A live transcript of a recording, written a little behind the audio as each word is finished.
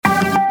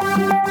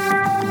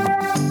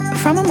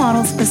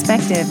model's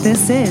perspective,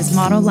 this is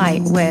Model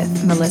Light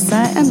with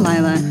Melissa and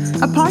Laila,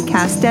 a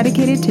podcast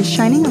dedicated to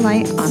shining a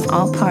light on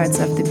all parts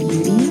of the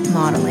beauty,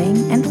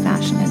 modeling, and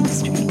fashion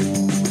industry.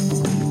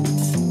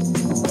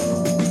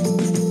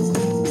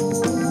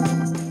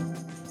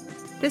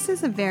 This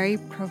is a very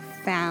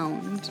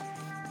profound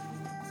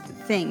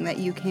thing that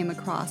you came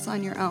across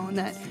on your own,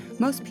 that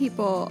most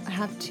people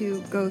have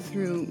to go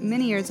through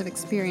many years of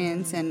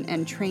experience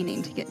and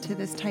training to get to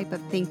this type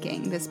of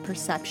thinking, this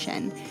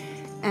perception.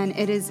 And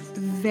it is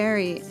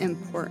very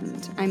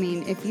important. I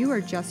mean, if you are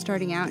just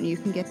starting out and you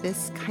can get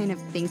this kind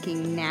of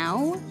thinking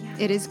now,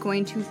 it is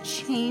going to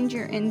change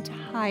your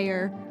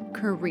entire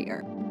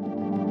career.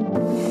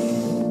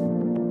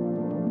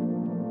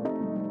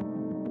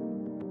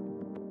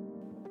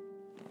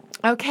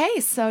 Okay,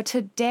 so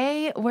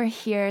today we're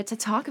here to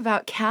talk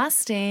about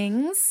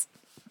castings.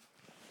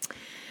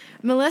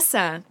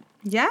 Melissa.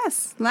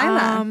 Yes,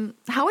 Laila.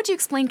 How would you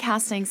explain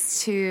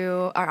castings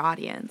to our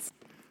audience?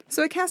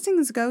 So a casting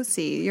is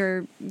go-see.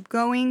 You're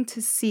going to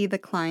see the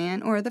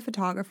client or the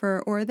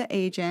photographer or the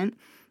agent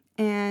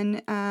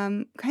and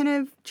kind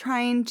of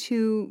trying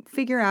to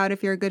figure out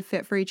if you're a good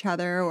fit for each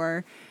other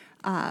or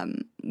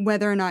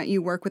whether or not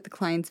you work with the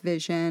client's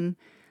vision.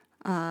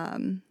 It's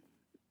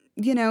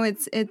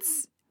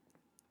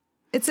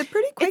a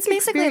pretty quick experience. It's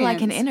basically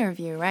like an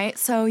interview, right?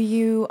 So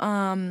you,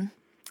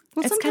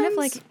 it's kind of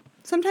like...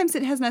 Sometimes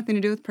it has nothing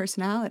to do with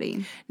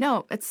personality.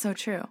 No, it's so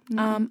true.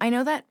 Mm-hmm. I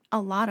know that a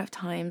lot of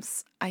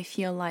times I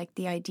feel like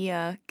the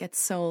idea gets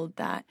sold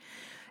that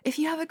if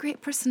you have a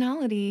great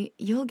personality,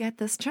 you'll get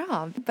this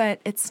job.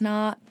 But it's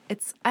not,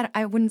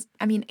 I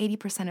mean,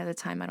 80% of the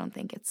time, I don't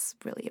think it's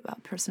really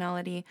about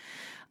personality.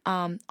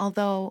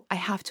 Although I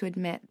have to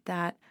admit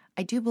that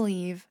I do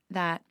believe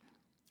that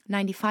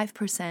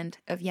 95%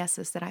 of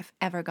yeses that I've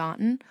ever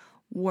gotten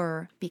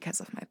were because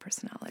of my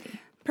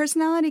personality.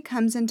 Personality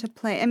comes into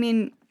play. I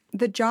mean,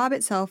 the job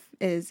itself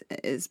is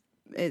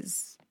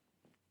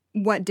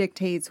what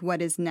dictates what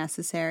is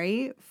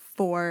necessary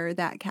for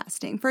that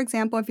casting. For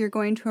example, if you're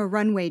going to a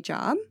runway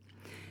job,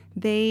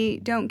 they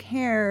don't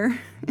care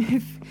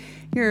if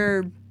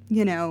you're,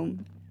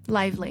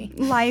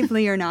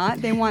 lively or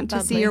not. They want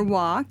to see your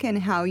walk and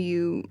how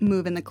you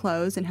move in the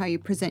clothes and how you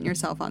present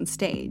yourself on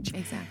stage.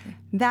 Exactly.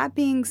 That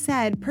being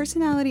said,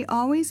 personality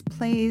always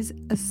plays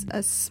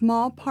a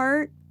small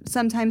part,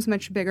 sometimes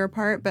much bigger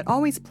part, but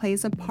always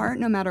plays a part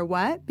no matter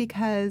what,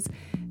 because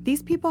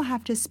these people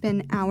have to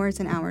spend hours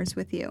and hours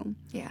with you.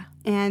 Yeah.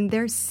 And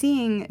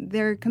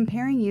they're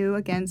comparing you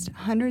against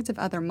hundreds of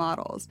other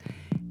models.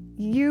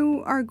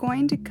 You are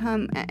going to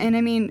come, and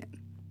I mean,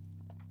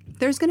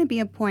 there's going to be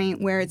a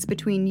point where it's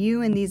between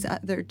you and these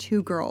other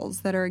two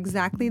girls that are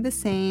exactly the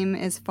same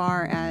as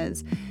far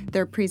as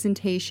their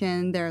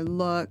presentation, their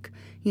look,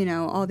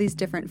 all these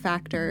different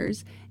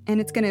factors. And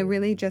it's going to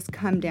really just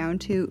come down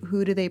to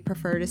who do they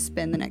prefer to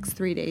spend the next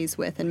 3 days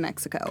with in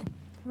Mexico.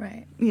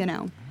 Right.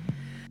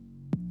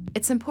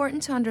 It's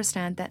important to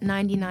understand that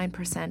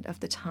 99% of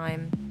the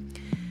time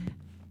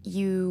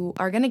you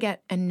are going to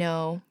get a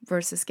no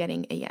versus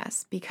getting a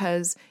yes,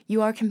 because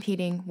you are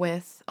competing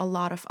with a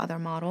lot of other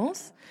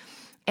models,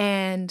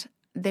 and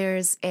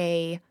there's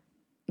a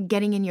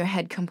getting in your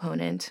head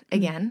component,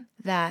 again,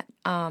 that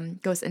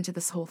goes into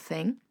this whole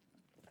thing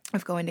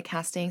of going to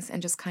castings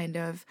and just kind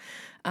of,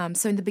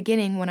 so in the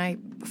beginning, when I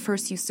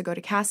first used to go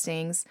to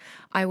castings,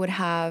 I would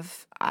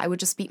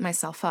just beat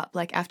myself up,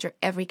 like after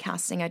every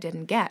casting I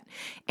didn't get.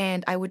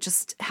 And I would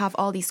just have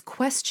all these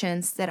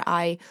questions that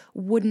I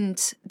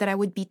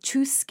would be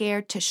too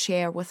scared to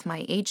share with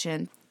my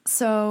agent.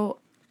 So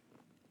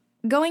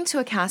going to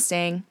a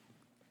casting,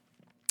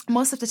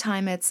 most of the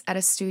time it's at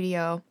a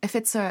studio. If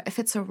it's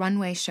a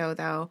runway show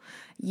though,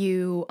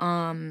 you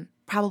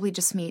probably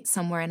just meet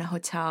somewhere in a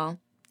hotel,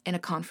 in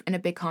a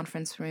big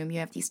conference room. You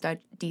have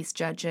these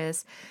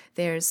judges.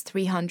 There's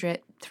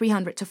 300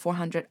 to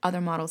 400 other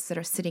models that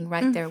are sitting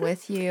right there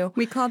with you.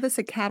 We call this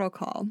a cattle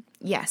call.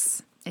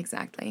 Yes,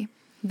 exactly.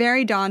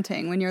 Very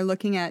daunting when you're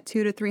looking at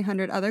 200 to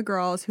 300 other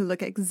girls who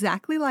look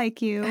exactly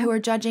like you. Who are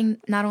judging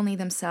not only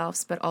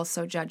themselves, but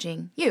also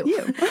judging you.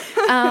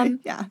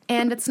 Yeah.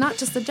 And it's not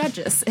just the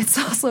judges. It's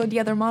also the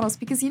other models,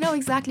 because you know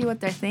exactly what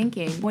they're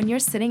thinking. When you're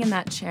sitting in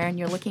that chair and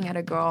you're looking at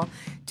a girl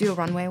do a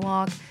runway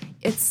walk,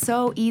 it's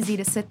so easy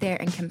to sit there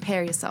and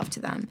compare yourself to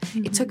them.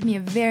 Mm-hmm. It took me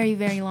a very,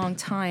 very long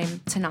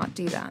time to not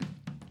do that.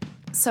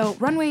 So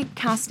runway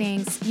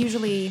castings,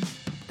 usually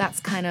that's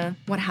kind of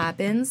what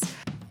happens.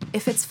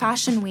 If it's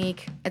Fashion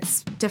Week,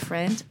 it's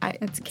different.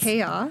 It's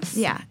chaos.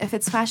 Yeah. If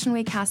it's Fashion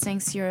Week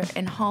castings, you're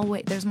in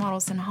hallway. There's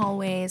models in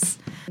hallways.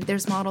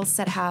 There's models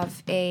that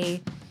have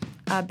a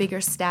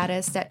bigger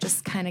status that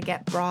just kind of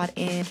get brought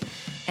in,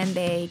 and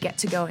they get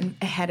to go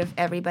ahead of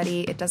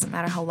everybody. It doesn't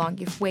matter how long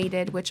you've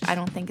waited, which I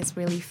don't think is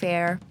really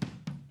fair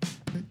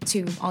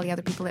to all the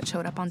other people that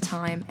showed up on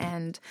time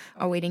and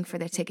are waiting for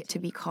their ticket to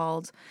be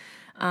called.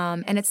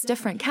 And it's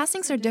different.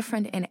 Castings are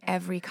different in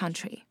every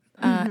country.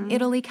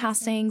 Italy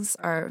castings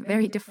are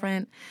very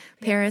different.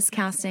 Paris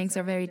castings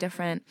are very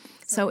different.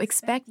 So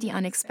expect the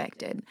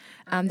unexpected.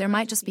 There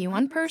might just be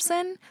one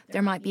person.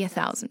 There might be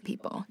 1,000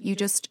 people. You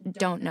just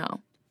don't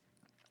know.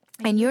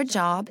 And your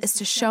job is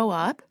to show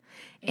up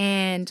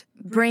and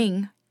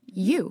bring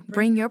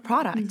your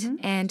product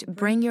and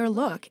bring your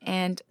look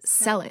and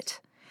sell it.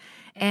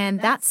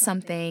 And that's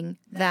something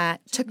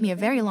that took me a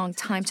very long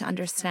time to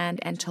understand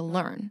and to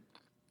learn.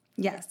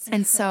 Yes.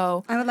 And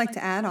so I would like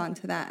to add on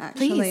to that,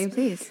 actually.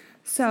 Please.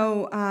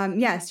 So,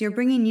 yes, you're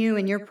bringing you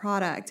and your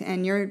product,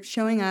 and you're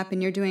showing up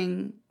and you're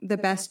doing the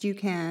best you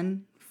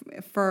can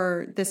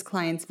for this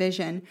client's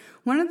vision.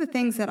 One of the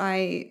things that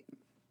I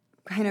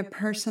kind of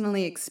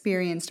personally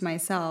experienced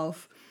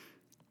myself,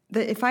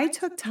 that if I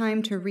took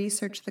time to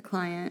research the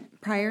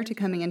client prior to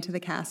coming into the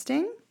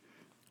casting,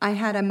 I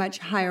had a much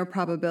higher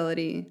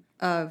probability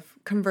of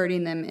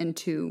converting them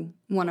into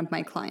one of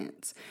my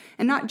clients.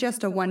 And not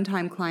just a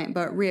one-time client,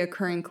 but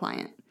reoccurring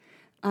client.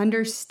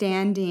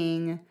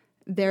 Understanding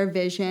their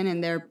vision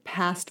and their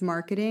past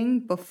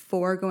marketing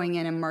before going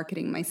in and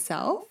marketing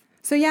myself.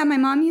 So yeah, my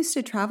mom used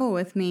to travel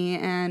with me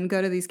and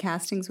go to these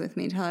castings with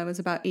me till I was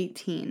about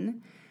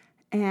 18.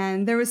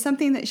 And there was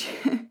something that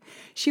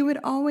she would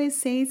always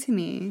say to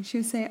me. She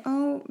would say,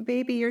 "Oh,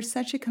 baby, you're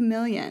such a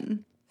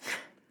chameleon."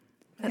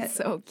 That's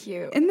so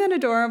cute. Isn't that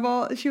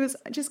adorable? She was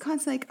just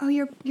constantly like, "Oh,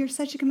 you're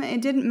such a chameleon."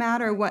 It didn't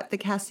matter what the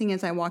casting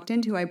is I walked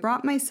into. I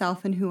brought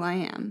myself and who I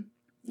am.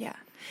 Yeah.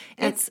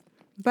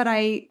 But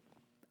I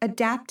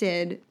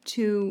adapted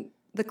to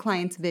the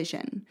client's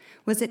vision.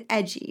 Was it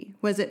edgy?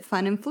 Was it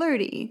fun and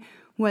flirty?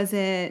 Was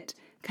it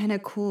kind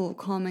of cool,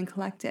 calm, and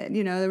collected?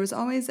 There was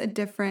always a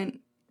different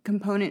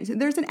component.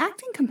 There's an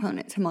acting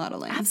component to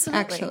modeling.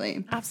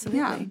 Absolutely.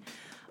 Yeah.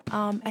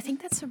 I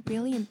think that's a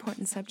really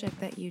important subject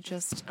that you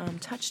just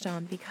touched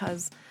on,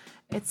 because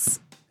it's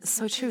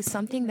so true.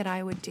 Something that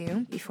I would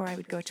do before I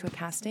would go to a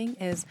casting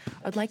is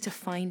I'd like to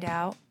find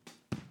out.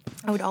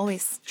 I would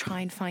always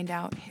try and find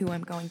out who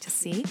I'm going to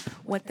see,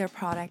 what their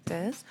product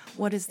is,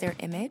 what is their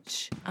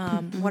image,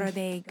 what are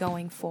they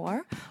going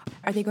for?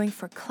 Are they going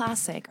for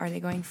classic? Are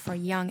they going for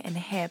young and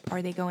hip?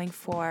 Are they going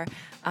for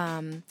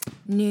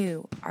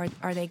new?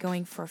 Are they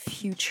going for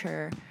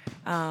future?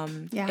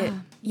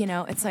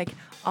 It's like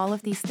all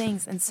of these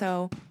things. And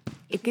so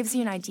it gives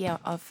you an idea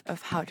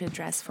of how to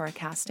dress for a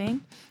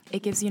casting.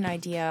 It gives you an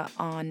idea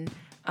on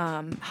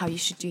how you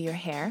should do your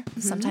hair.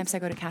 Sometimes I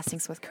go to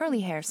castings with curly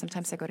hair.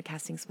 Sometimes I go to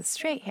castings with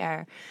straight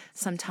hair.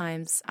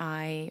 Sometimes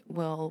I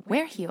will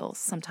wear heels.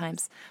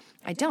 Sometimes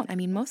I don't. I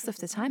mean, most of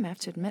the time, I have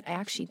to admit, I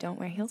actually don't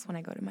wear heels when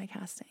I go to my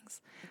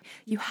castings.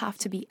 You have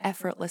to be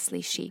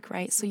effortlessly chic,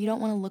 right? So you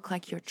don't want to look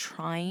like you're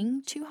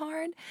trying too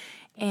hard.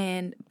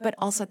 But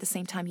also at the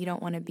same time, you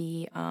don't want to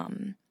be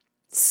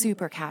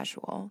super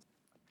casual.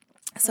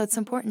 So it's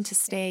important to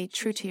stay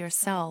true to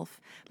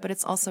yourself, but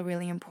it's also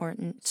really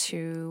important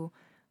to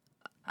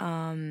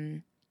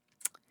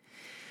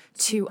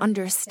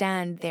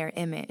understand their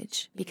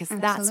image, because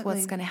that's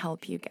what's going to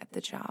help you get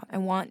the job. I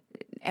want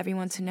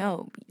everyone to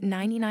know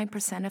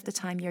 99% of the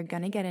time you're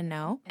going to get a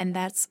no, and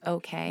that's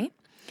okay.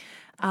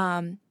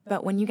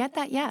 But when you get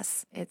that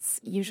yes, it's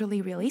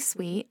usually really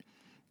sweet.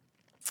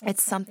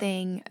 It's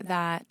something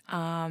that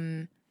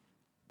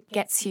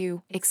gets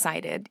you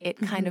excited. It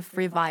kind of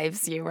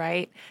revives you,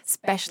 right?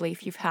 Especially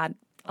if you've had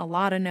a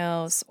lot of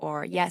no's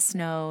or yes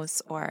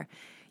no's, or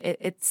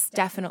it's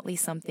definitely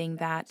something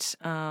that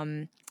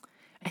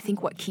I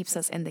think what keeps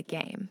us in the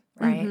game,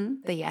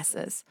 right? The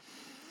yeses.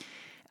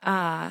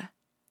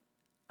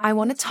 I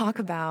want to talk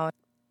about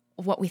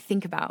what we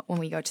think about when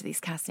we go to these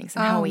castings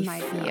and how we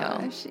feel.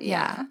 Gosh.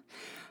 Yeah.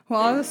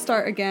 Well, I'll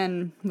start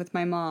again with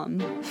my mom.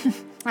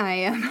 I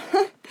am.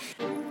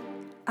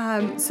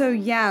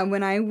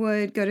 When I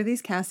would go to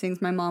these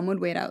castings, my mom would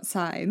wait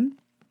outside.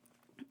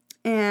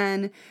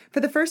 And for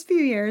the first few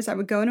years, I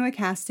would go into a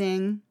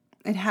casting.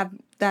 I'd have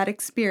that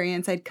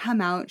experience. I'd come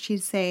out.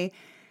 She'd say,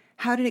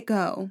 "How did it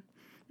go?"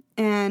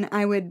 And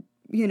I would,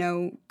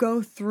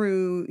 go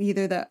through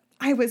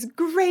I was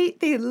great.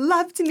 They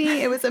loved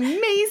me. It was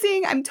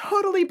amazing. I'm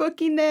totally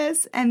booking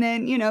this. And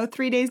then,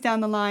 3 days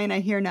down the line, I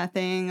hear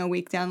nothing. A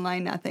week down the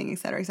line, nothing, et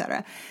cetera, et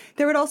cetera.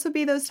 There would also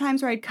be those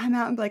times where I'd come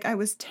out and be like, I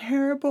was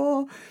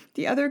terrible.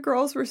 The other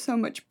girls were so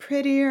much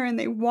prettier and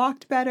they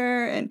walked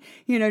better, and,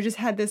 just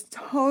had this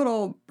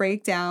total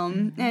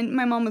breakdown. And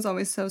my mom was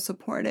always so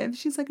supportive.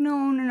 She's like,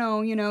 no,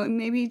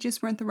 maybe you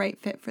just weren't the right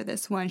fit for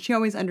this one. She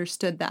always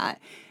understood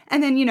that.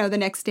 And then, the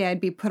next day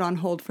I'd be put on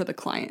hold for the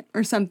client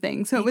or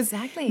something. So it was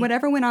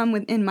whatever went on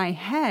in my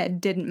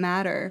head didn't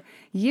matter.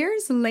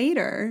 Years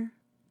later,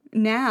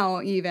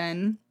 now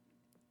even,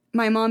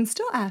 my mom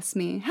still asks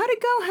me, "How'd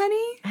it go,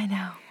 honey?" I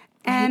know.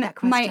 And I hate that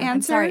question. my answer...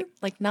 I'm sorry,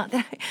 not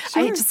that...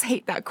 Sure. I just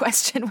hate that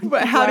question.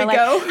 But how'd it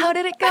go? How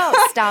did it go?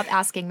 Stop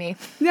asking me.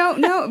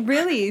 No,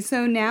 really.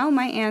 So now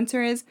my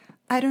answer is,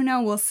 I don't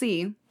know, we'll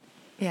see.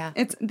 Yeah.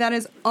 That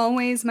is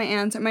always my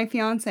answer. My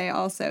fiance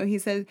also, he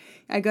said,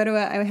 I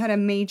had a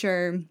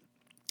major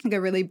like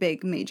a really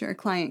big major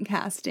client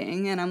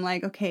casting, and I'm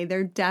like, okay,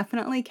 they're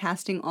definitely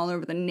casting all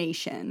over the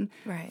nation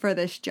for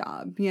this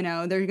job. You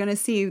know, they're going to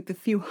see the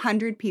few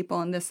hundred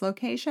people in this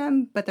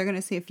location, but they're going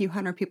to see a few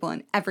hundred people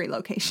in every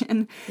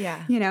location.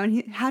 Yeah. You know,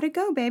 and how'd it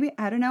go, baby?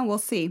 I don't know. We'll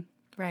see.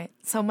 Right.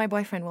 So my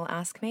boyfriend will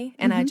ask me,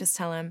 and I just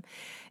tell him,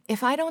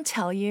 if I don't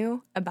tell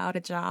you about a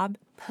job,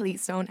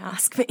 please don't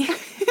ask me.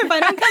 If I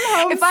don't come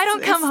home, if I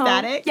don't come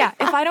ecstatic. home,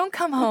 if I don't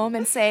come home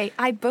and say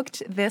I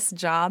booked this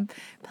job,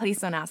 please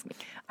don't ask me.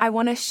 I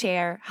want to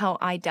share how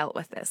I dealt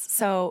with this.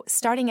 So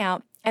starting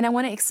out, and I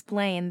want to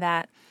explain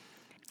that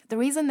the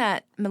reason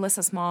that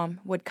Melissa's mom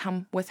would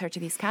come with her to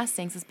these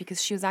castings is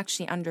because she was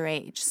actually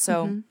underage.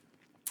 So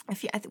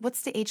if you,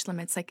 what's the age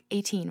limit? It's like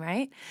 18,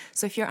 right?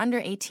 So if you're under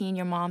 18,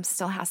 your mom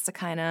still has to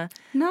kind of...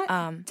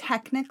 Not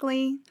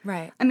technically.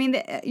 Right. I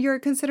mean, you're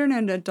considered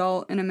an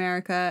adult in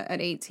America at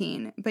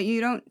 18, but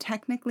you don't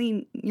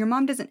technically... Your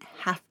mom doesn't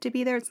have to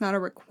be there. It's not a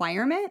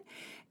requirement.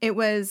 It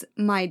was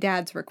my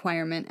dad's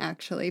requirement,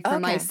 actually, for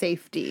my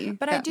safety.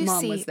 But that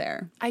mom was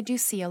there. I do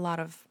see a lot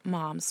of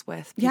moms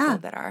with people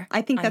that are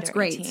I think under that's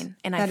great. 18,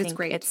 and that I think is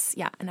great.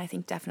 And I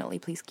think definitely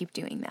please keep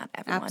doing that,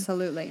 everyone.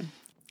 Absolutely.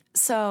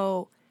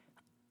 So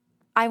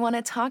I want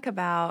to talk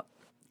about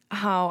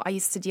how I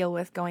used to deal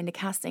with going to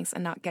castings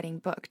and not getting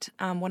booked.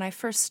 When I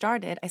first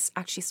started, I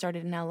actually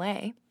started in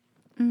LA.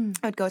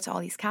 I would go to all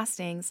these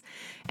castings.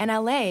 And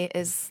LA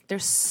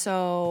there's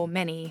so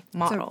many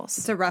models.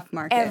 It's a rough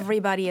market.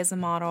 Everybody is a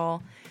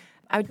model.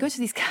 I would go to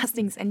these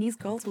castings and these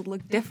girls would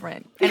look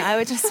different. And I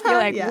would just be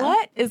like,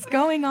 what is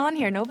going on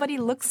here? Nobody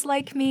looks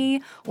like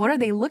me. What are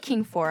they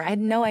looking for? I had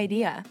no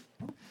idea.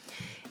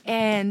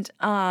 And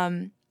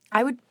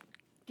I would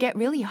get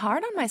really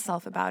hard on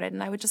myself about it.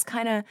 And I would just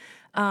kind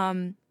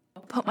of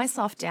put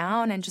myself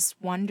down and just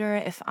wonder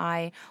if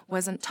I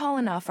wasn't tall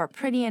enough or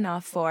pretty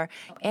enough or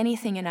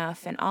anything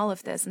enough and all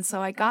of this. And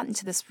so I got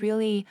into this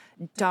really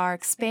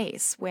dark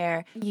space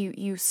where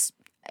you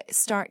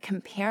start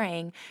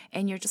comparing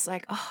and you're just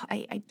like, oh,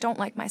 I don't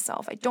like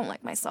myself. I don't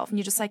like myself. And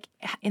you're just like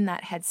in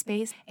that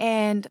headspace.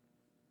 And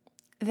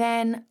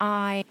then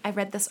I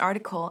read this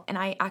article, and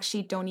I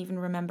actually don't even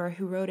remember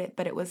who wrote it,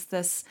 but it was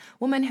this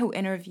woman who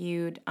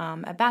interviewed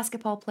a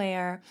basketball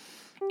player,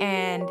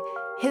 and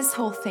his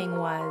whole thing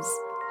was,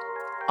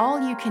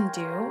 all you can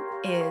do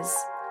is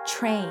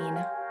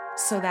train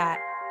so that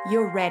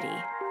you're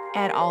ready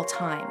at all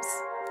times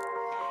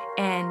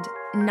and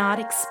not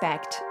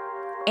expect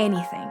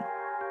anything.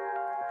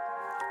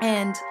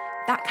 And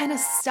that kind of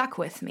stuck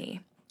with me.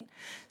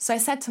 So I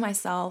said to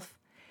myself,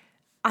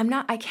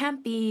 I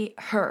can't be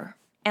her.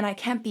 And I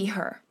can't be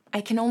her. I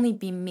can only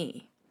be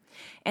me.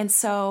 And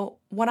so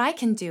what I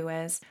can do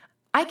is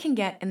I can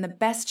get in the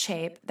best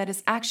shape that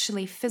is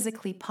actually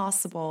physically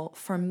possible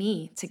for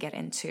me to get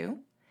into.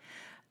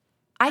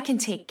 I can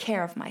take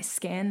care of my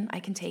skin. I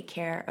can take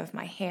care of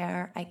my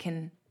hair. I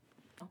can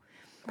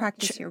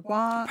practice your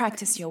walk.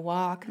 Practice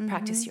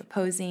your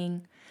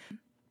posing.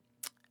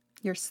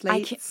 Your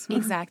slates.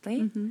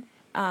 Exactly.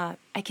 I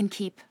can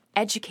keep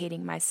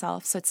educating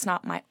myself so it's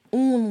not my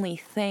only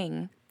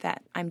thing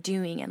that I'm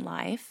doing in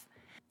life.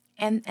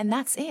 And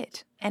that's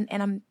it. And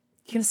I'm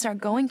going to start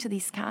going to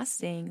these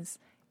castings,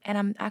 and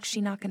I'm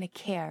actually not going to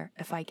care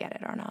if I get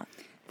it or not.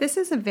 This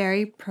is a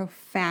very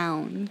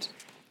profound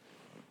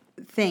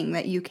thing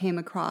that you came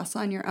across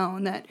on your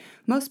own, that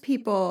most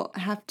people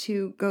have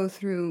to go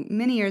through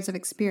many years of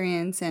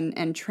experience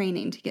and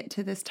training to get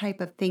to this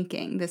type of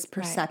thinking, this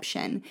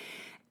perception. Right.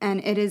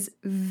 And it is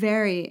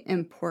very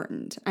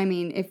important. I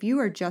mean, if you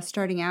are just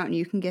starting out and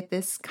you can get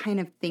this kind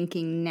of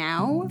thinking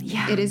now,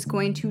 it is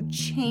going to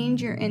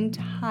change your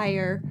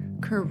entire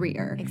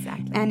career.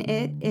 Exactly. And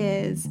it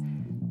is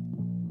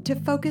to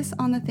focus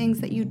on the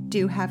things that you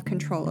do have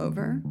control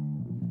over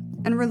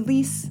and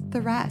release the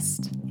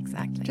rest.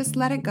 Exactly. Just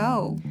let it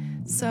go.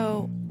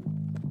 So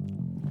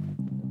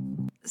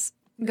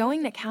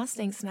going to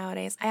castings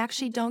nowadays, I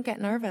actually don't get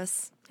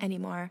nervous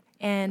anymore.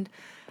 And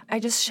I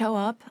just show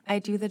up, I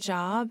do the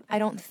job. I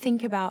don't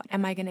think about,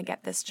 am I going to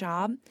get this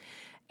job?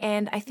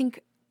 And I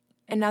think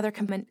another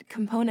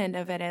component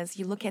of it is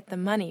you look at the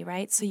money,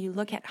 right? So you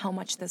look at how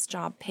much this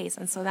job pays.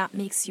 And so that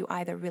makes you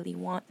either really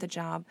want the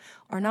job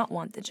or not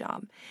want the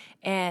job.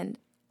 And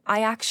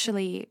I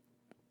actually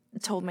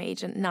told my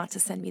agent not to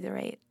send me the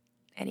rate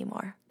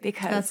anymore.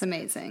 Because that's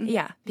amazing.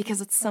 Yeah, because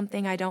it's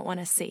something I don't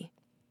want to see.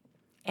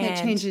 And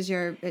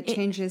it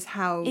changes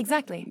how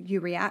you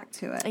react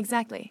to it.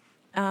 Exactly.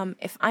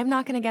 If I'm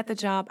not going to get the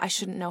job, I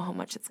shouldn't know how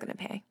much it's going to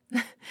pay.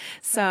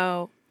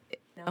 So,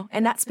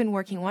 and that's been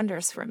working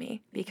wonders for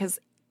me, because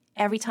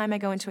every time I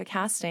go into a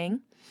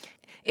casting,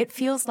 it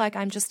feels like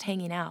I'm just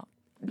hanging out.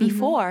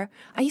 Before,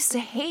 I used to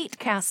hate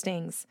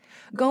castings.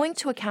 Going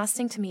to a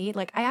casting to me,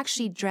 like, I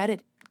actually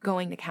dreaded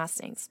going to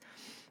castings,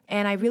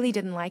 and I really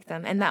didn't like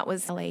them. And that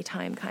was LA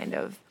time, kind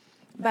of.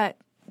 But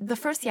the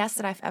first yes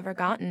that I've ever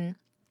gotten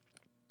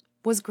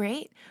was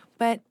great,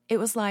 but it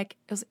was like,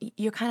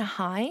 you're kind of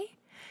high.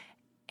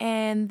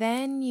 And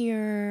then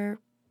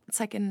it's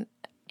like an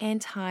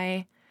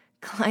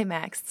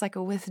anti-climax. It's like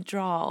a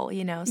withdrawal, So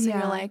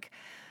you're like,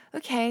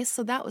 okay,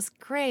 so that was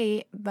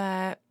great,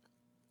 but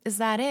is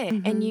that it?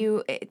 Mm-hmm. And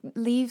it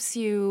leaves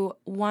you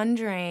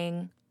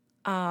wondering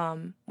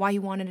why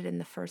you wanted it in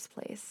the first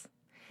place.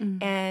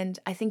 Mm-hmm. And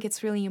I think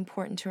it's really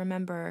important to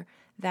remember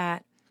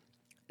that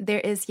there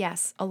is,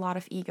 yes, a lot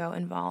of ego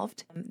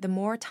involved. The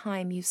more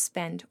time you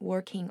spend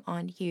working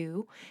on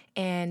you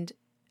and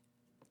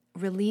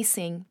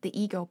releasing the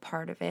ego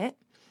part of it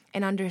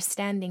and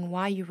understanding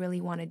why you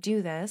really want to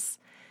do this,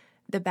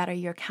 the better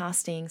your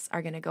castings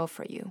are going to go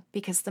for you.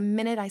 Because the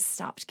minute I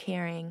stopped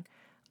caring,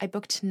 I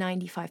booked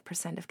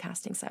 95% of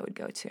castings I would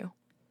go to.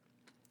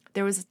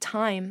 There was a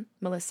time,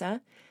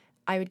 Melissa,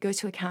 I would go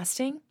to a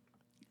casting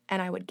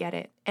and I would get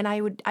it. And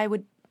I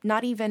would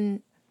not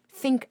even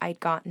think I'd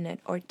gotten it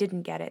or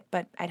didn't get it,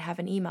 but I'd have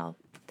an email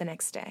the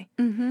next day.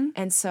 Mm-hmm.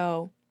 And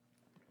so,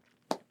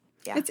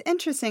 yeah. It's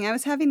interesting. I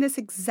was having this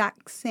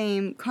exact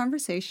same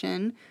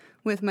conversation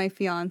with my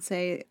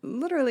fiance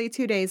literally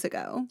 2 days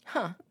ago.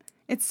 Huh.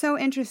 It's so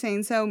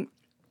interesting. So,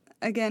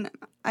 again,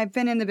 I've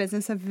been in the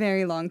business a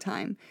very long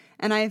time,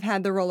 and I've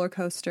had the roller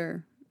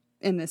coaster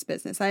in this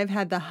business. I've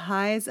had the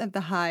highs of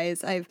the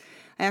highs. I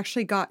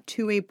actually got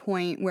to a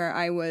point where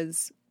I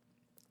was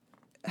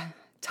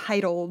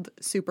titled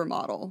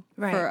supermodel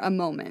for a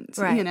moment,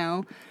 you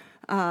know?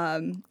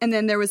 And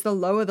then there was the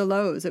low of the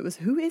lows. It was,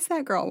 who is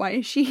that girl? Why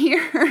is she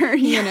here?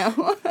 You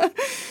know?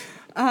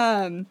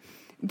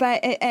 But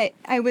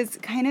I was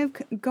kind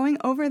of going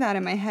over that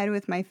in my head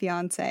with my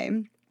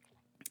fiance.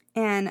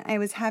 And I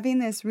was having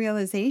this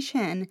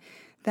realization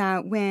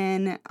that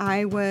when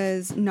I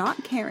was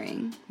not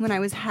caring, when I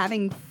was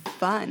having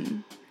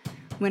fun,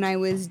 when I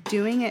was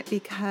doing it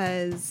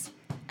because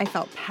I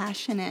felt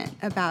passionate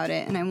about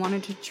it and I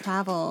wanted to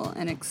travel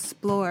and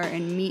explore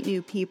and meet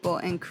new people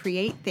and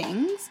create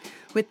things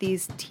with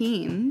these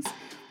teams,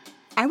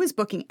 I was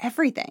booking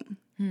everything.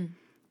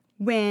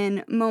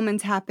 When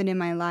moments happened in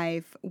my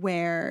life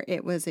where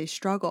it was a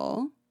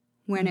struggle,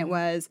 when it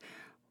was,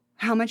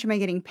 how much am I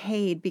getting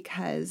paid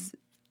because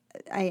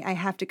I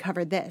have to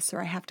cover this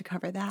or I have to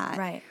cover that,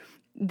 Right.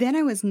 then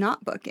I was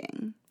not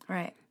booking.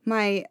 Right.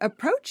 My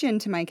approach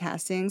into my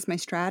castings, my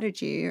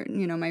strategy,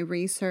 you know, my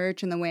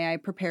research and the way I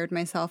prepared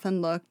myself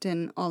and looked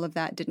and all of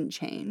that didn't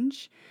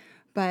change.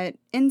 But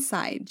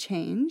inside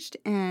changed,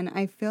 and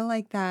I feel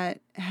like that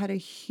had a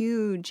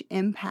huge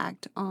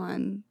impact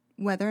on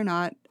whether or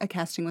not a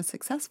casting was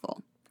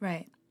successful.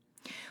 Right.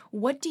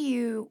 What do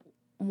you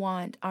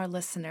want our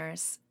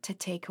listeners to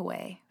take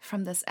away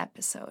from this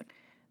episode?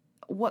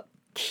 What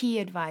key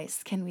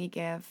advice can we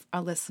give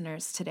our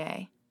listeners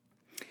today?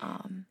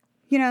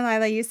 You know,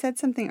 Laila, you said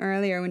something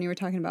earlier when you were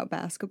talking about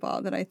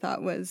basketball that I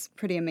thought was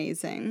pretty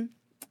amazing.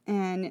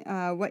 And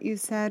what you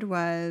said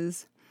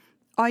was,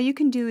 all you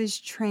can do is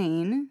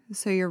train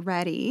so you're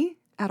ready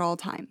at all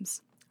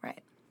times.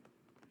 Right.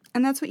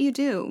 And that's what you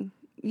do.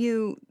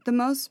 The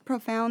most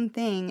profound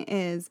thing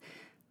is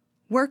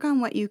work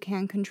on what you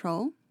can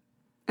control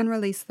and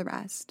release the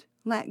rest.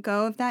 Let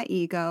go of that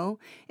ego.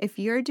 If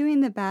you're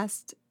doing the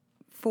best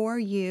for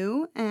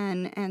you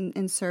and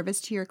in service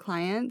to your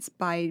clients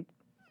by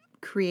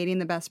creating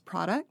the best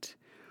product,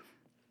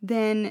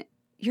 then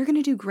you're going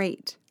to do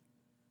great.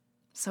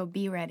 So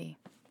be ready.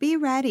 Be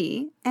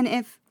ready. And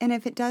if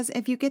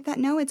you get that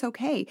no, it's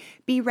okay.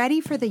 Be ready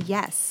for the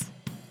yes.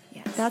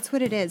 Yes. That's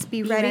what it is.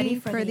 Be ready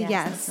for the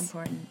yes. That's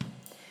important.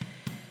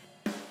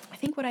 I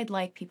think what I'd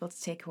like people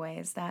to take away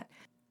is that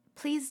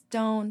please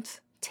don't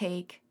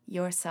take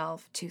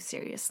yourself too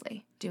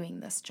seriously doing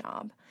this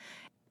job.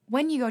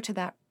 When you go to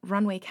that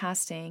runway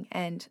casting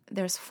and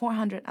there's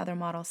 400 other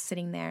models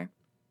sitting there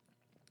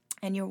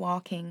and you're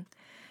walking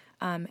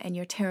and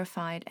you're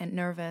terrified and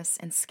nervous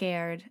and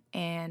scared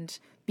and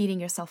beating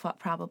yourself up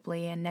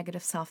probably and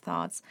negative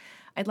self-thoughts,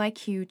 I'd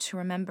like you to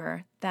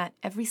remember that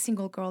every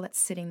single girl that's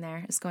sitting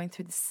there is going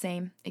through the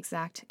same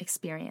exact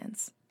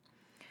experience.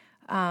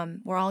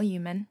 We're all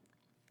human.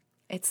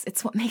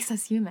 It's what makes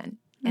us human,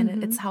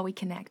 and it's how we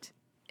connect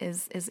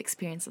is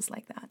experiences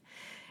like that.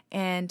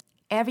 And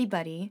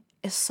everybody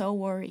is so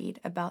worried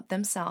about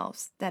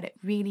themselves that it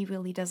really,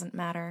 really doesn't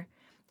matter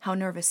how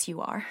nervous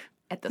you are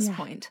at this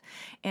point.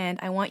 And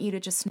I want you to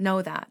just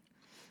know that.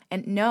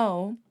 And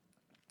know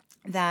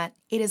that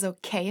it is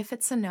okay if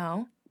it's a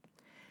no.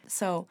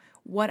 So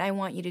what I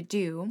want you to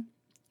do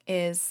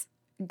is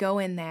go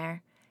in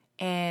there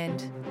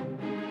and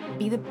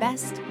be the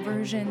best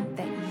version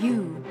that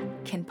you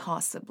can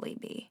possibly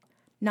be.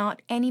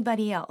 Not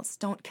anybody else.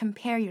 Don't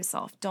compare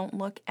yourself. Don't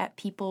look at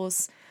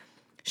people's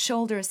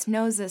shoulders,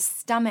 noses,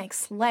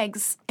 stomachs,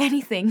 legs,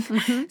 anything.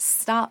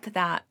 Stop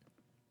that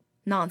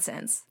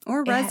nonsense.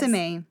 Or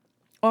resume.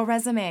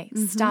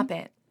 Stop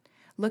it.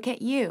 Look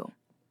at you.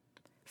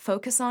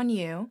 Focus on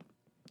you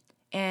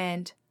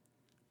and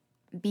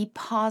be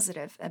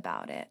positive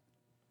about it.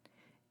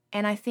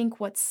 And I think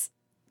what's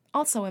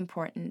also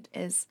important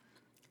is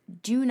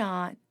do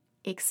not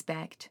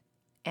expect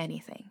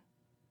anything.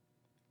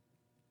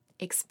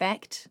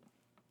 Expect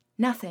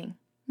nothing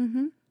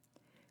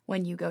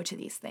when you go to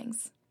these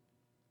things.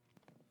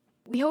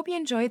 We hope you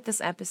enjoyed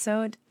this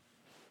episode.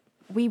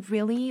 We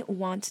really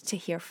want to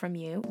hear from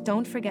you.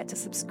 Don't forget to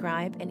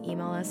subscribe and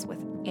email us with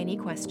any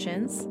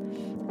questions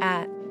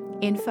at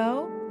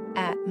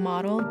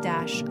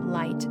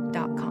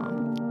info@model-light.com.